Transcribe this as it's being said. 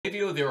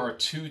Klaviyo, there are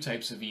two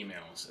types of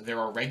emails. There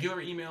are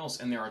regular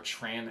emails and there are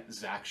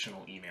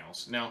transactional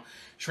emails. Now,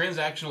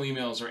 transactional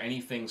emails are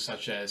anything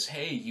such as,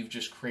 hey, you've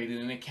just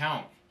created an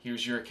account.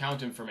 Here's your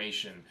account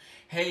information.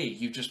 Hey,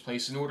 you've just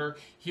placed an order.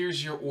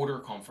 Here's your order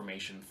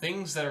confirmation.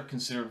 Things that are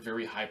considered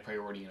very high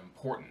priority and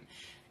important.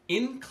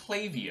 In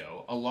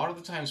Klaviyo, a lot of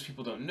the times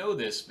people don't know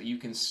this, but you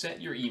can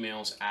set your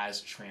emails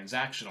as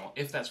transactional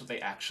if that's what they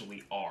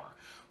actually are.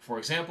 For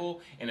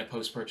example, in a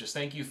post-purchase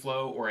thank you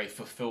flow or a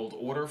fulfilled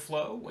order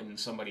flow, when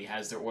somebody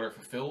has their order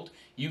fulfilled,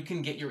 you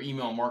can get your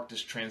email marked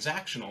as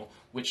transactional,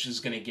 which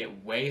is going to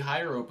get way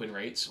higher open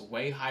rates,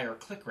 way higher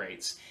click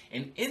rates,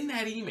 and in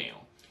that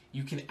email,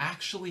 you can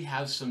actually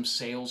have some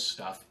sales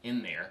stuff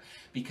in there,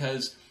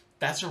 because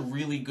that's a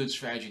really good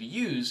strategy to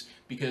use,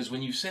 because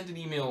when you send an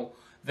email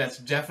that's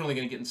definitely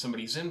going to get in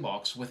somebody's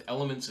inbox with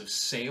elements of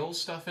sales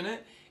stuff in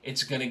it,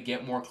 it's going to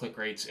get more click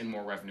rates and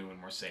more revenue and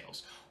more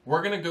sales.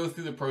 We're going to go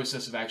through the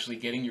process of actually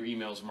getting your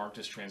emails marked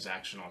as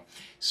transactional.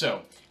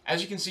 So,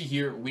 as you can see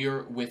here, we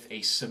are with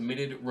a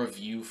submitted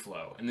review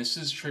flow, and this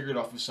is triggered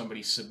off of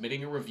somebody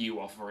submitting a review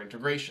off of our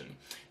integration.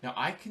 Now,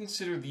 I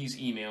consider these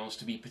emails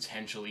to be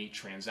potentially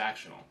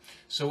transactional.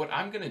 So what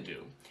I'm going to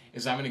do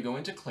is I'm going to go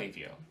into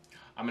Klaviyo,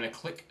 I'm going to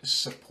click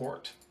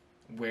Support,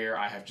 where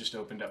I have just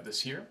opened up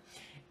this here,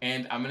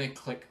 and I'm going to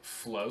click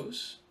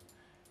Flows,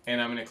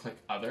 and I'm going to click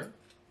Other,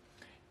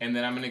 and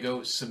then I'm going to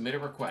go Submit a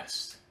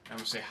Request. I'm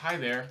going to say, hi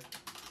there,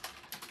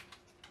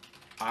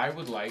 I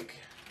would like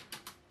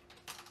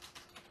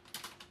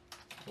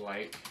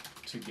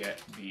to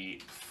get the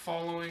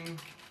following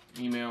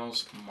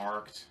emails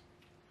marked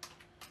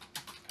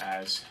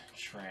as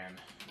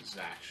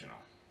transactional.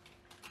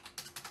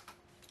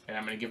 And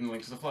I'm going to give them the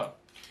link to the flow.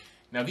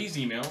 Now these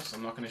emails,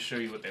 I'm not going to show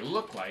you what they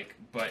look like,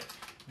 but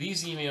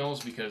these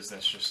emails, because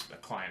that's just a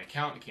client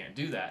account, you can't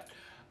do that.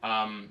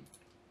 And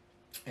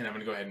I'm going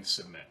to go ahead and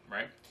submit,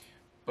 right?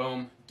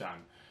 Boom, done.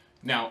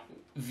 Now,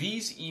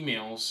 these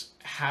emails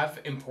have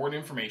important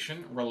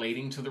information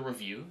relating to the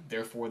review,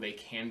 therefore they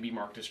can be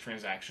marked as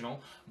transactional,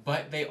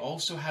 but they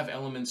also have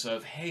elements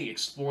of, hey,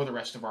 explore the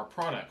rest of our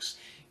products,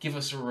 give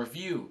us a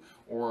review,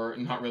 or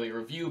not really a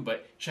review,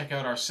 but check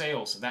out our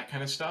sales, that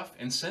kind of stuff.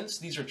 And since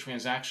these are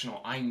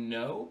transactional, I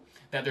know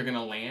that they're going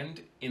to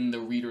land in the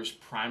reader's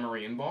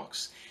primary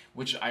inbox,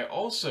 which I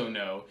also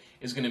know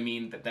is going to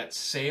mean that that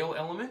sale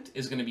element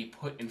is going to be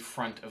put in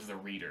front of the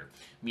reader,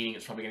 meaning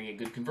it's probably going to get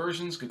good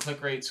conversions, good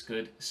click rates,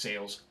 good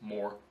sales,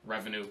 more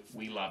revenue.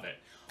 We love it.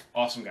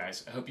 Awesome,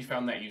 guys. I hope you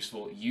found that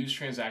useful. Use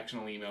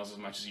transactional emails as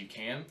much as you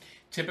can.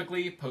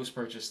 Typically,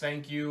 post-purchase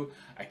thank you,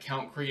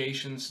 account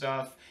creation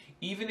stuff.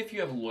 Even if you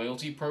have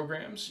loyalty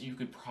programs, you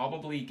could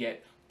probably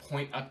get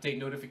point update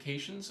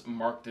notifications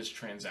marked as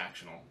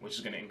transactional, which is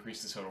going to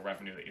increase the total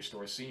revenue that your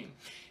store is seeing.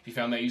 If you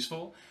found that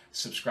useful,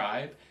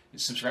 subscribe.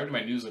 Subscribe to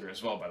my newsletter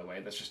as well, by the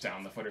way. That's just down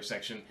in the footer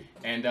section.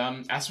 And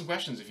ask some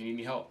questions if you need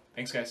any help.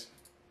 Thanks, guys.